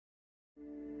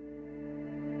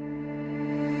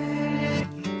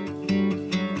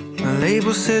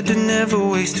label said to never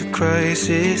waste a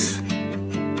crisis,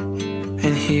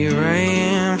 and here I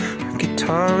am,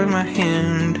 guitar in my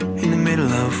hand, in the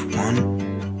middle of one.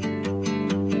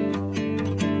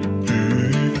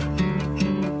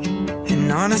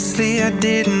 And honestly, I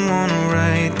didn't want to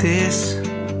write this.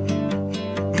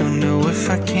 Don't know if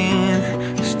I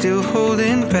can, still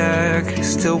holding back,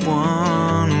 still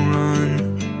wanna run.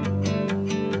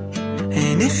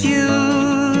 And if you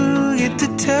get to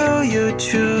tell your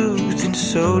truth, and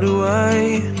so do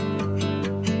I.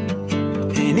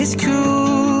 And it's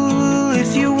cool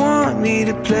if you want me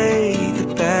to play the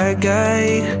bad guy,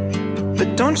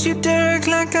 but don't you dare act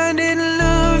like I didn't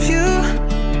love you.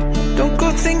 Don't go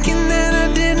thinking that I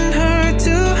didn't hurt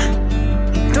too.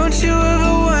 Don't you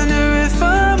ever wonder if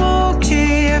I'm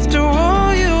okay after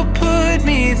all you put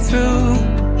me through.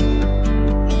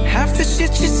 Half the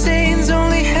shit you're saying's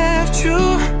only half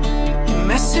true. You're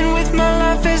messing with my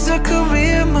life as a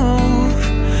career move.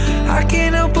 I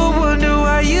can't help but wonder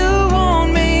why you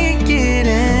won't make it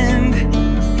end.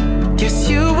 Guess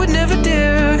you would never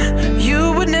dare,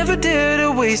 you would never dare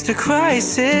to waste a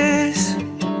crisis.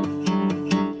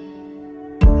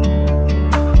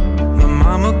 My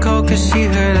mama called cause she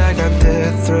heard I got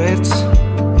death threats.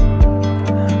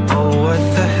 Oh, what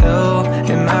the hell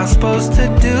am I supposed to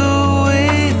do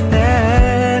with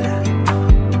that?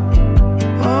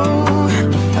 Oh,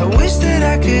 I wish that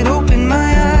I could open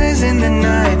my eyes and the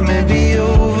nightmare be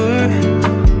over,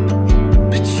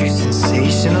 but you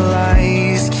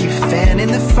sensationalize, keep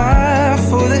fanning the fire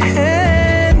for the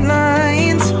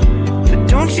headlines. But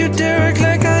don't you dare act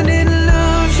like I didn't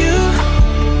love you.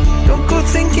 Don't go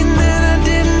thinking that I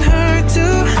didn't hurt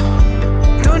too.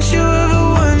 Don't you ever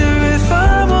wonder if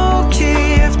I'm okay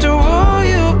after all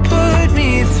you put me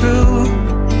through.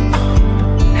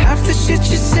 Half the shit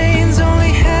you're saying's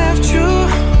only half true.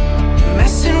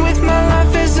 Messing with my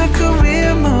life as a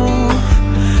career move.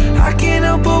 I can't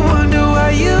help but wonder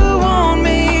why you won't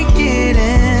make it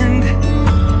end.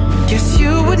 Guess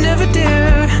you would never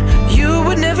dare, you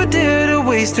would never dare to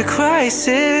waste a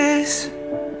crisis.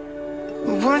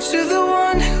 Weren't you the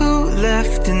one who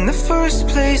left in the first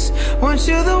place? Weren't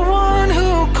you the one who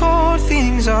called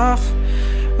things off?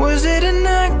 Was it an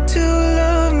act to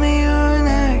love me or an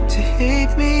act to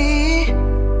hate me?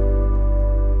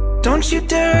 Don't you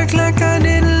dare act like I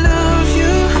didn't love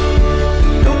you.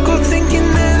 Don't go thinking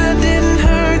that I didn't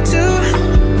hurt too.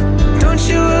 Don't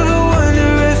you ever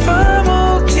wonder if I'm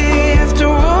okay after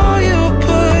all you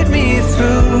put me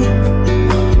through.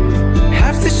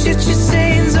 Half the shit you're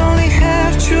saying's only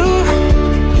half true.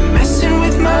 You're messing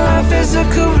with my life as a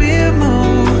career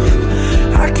move.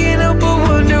 I can't help but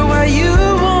wonder why you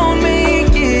won't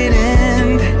make it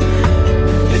end.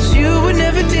 But you would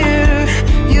never dare,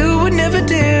 you would never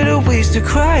dare to waste a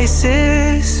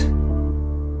crisis.